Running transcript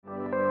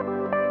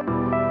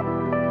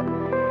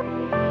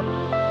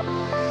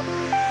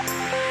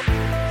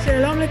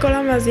שלום לכל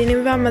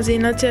המאזינים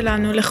והמאזינות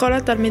שלנו, לכל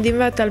התלמידים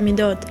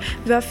והתלמידות,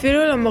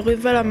 ואפילו למורים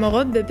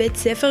ולמורות בבית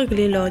ספר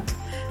גלילות.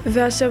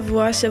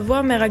 והשבוע,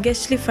 שבוע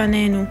מרגש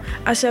לפנינו,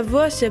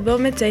 השבוע שבו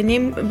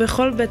מציינים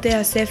בכל בתי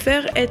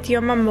הספר את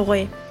יום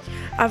המורה.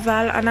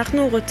 אבל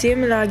אנחנו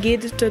רוצים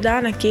להגיד תודה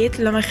ענקית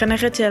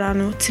למחנכת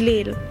שלנו,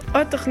 צליל.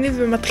 עוד תוכנית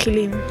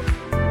ומתחילים.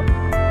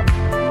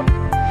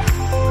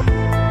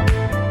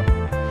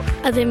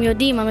 אתם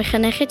יודעים,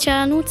 המחנכת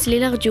שלנו,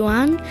 צליל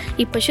ארג'ואן,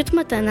 היא פשוט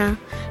מתנה.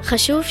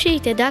 חשוב שהיא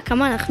תדע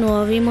כמה אנחנו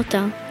אוהבים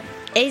אותה.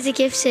 איזה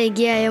כיף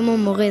שהגיע היום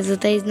המורה,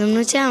 זאת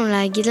ההזדמנות שלנו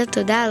להגיד לה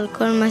תודה על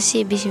כל מה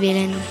שהיא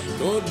בשבילנו.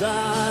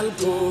 תודה על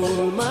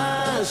כל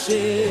מה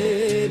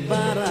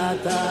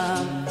שבראת,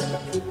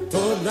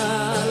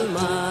 תודה על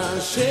מה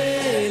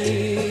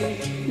שלי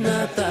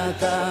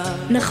נתת.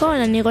 נכון,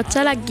 אני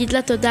רוצה להגיד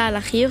לה תודה על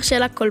החיוך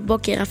שלה כל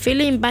בוקר.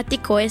 אפילו אם באתי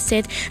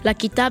כועסת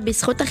לכיתה,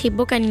 בזכות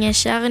החיבוק אני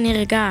ישר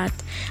נרגעת.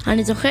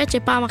 אני זוכרת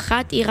שפעם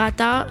אחת היא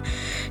ראתה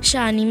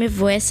שאני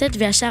מבואסת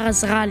וישר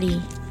עזרה לי.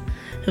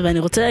 ואני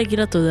רוצה להגיד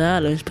לה תודה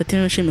על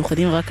המשפטים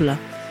שמיוחדים רק לה,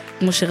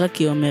 כמו שרק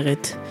היא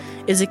אומרת.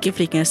 איזה כיף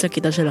להיכנס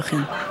לכיתה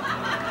שלכם.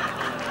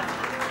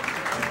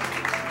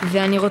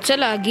 ואני רוצה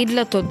להגיד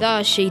לה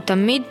תודה שהיא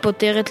תמיד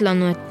פותרת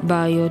לנו את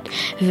בעיות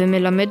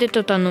ומלמדת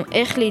אותנו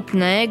איך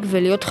להתנהג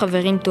ולהיות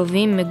חברים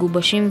טובים,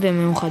 מגובשים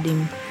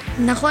ומאוחדים.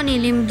 נכון, היא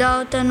לימדה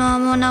אותנו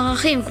המון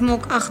ערכים כמו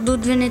אחדות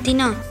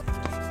ונתינה.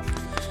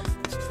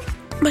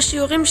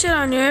 בשיעורים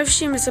שלה אני אוהב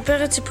שהיא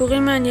מספרת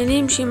סיפורים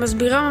מעניינים, שהיא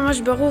מסבירה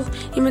ממש ברור,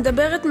 היא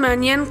מדברת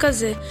מעניין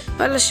כזה,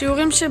 ועל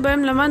השיעורים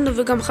שבהם למדנו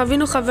וגם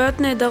חווינו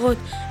חוויות נהדרות.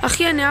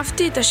 אחי, אני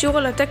אהבתי את השיעור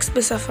על הטקסט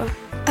בשפה.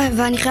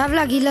 ואני חייב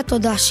להגיד לה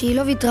תודה שהיא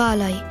לא ויתרה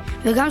עליי,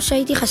 וגם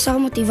שהייתי חסר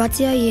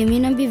מוטיבציה היא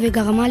האמינה בי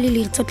וגרמה לי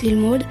לרצות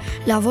ללמוד,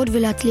 לעבוד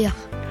ולהצליח.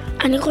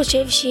 אני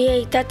חושב שהיא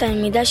הייתה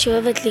תלמידה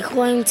שאוהבת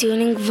לקרוא עם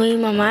ציונים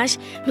גבוהים ממש,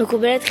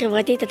 מקובלת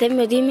חברתית. אתם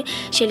יודעים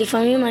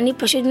שלפעמים אני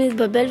פשוט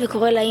מתבלבל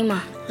וקורא לאמא.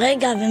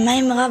 רגע, ומה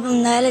עם רב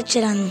המנהלת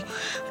שלנו?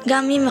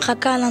 גם היא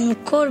מחכה לנו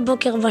כל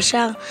בוקר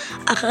בשער,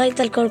 אחראית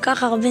על כל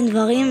כך הרבה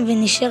דברים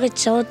ונשארת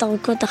שעות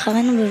ארוכות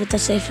אחרינו בבית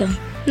הספר.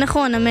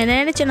 נכון,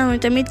 המנהלת שלנו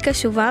תמיד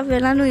קשובה,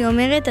 ולנו היא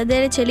אומרת,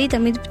 הדלת שלי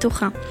תמיד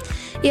פתוחה.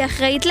 היא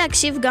אחראית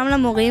להקשיב גם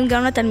למורים,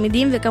 גם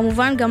לתלמידים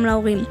וכמובן גם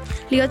להורים.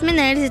 להיות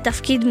מנהל זה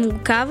תפקיד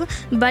מורכב,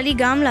 בא לי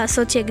גם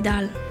לעשות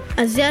שיגדל.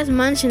 אז זה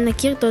הזמן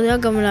שנכיר תודה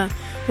גם לה.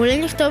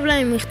 אולי נכתוב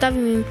להם מכתב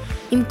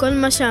עם כל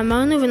מה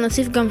שאמרנו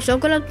ונוסיף גם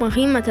שוקולד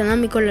פרחים מתנה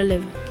מכל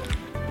הלב.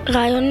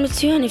 רעיון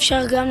מצוין,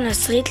 אפשר גם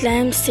להסריט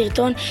להם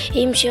סרטון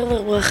עם שיר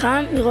וברכה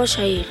מראש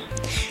העיר.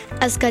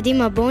 אז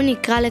קדימה, בואו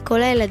נקרא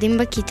לכל הילדים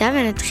בכיתה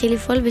ונתחיל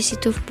לפעול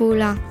בשיתוף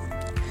פעולה.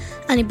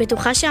 אני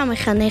בטוחה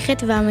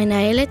שהמחנכת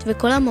והמנהלת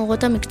וכל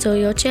המורות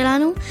המקצועיות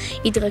שלנו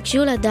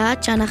יתרגשו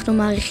לדעת שאנחנו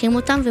מעריכים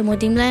אותם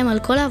ומודים להם על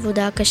כל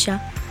העבודה הקשה.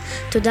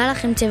 תודה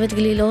לכם צוות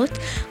גלילות,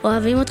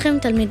 אוהבים אתכם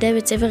תלמידי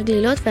בית ספר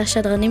גלילות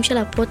והשדרנים של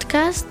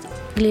הפודקאסט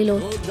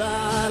גלילות.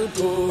 תודה על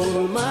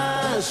כל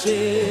מה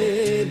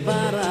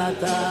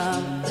שבראת,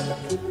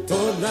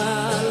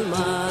 תודה על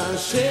מה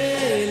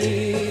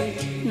שלי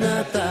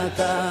נתת,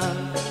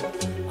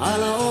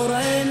 על האור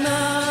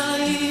העיניים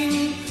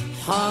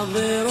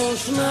חבר או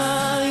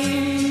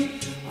שניים,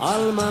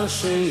 על מה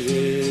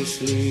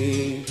שיש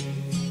לי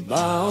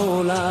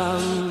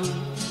בעולם,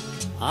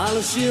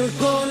 על שיר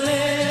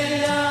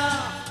קולח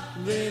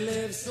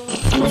ולב סוף.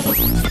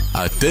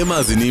 אתם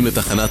מאזינים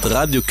לתחנת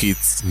רדיו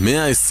קיטס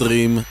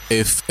 120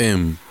 FM.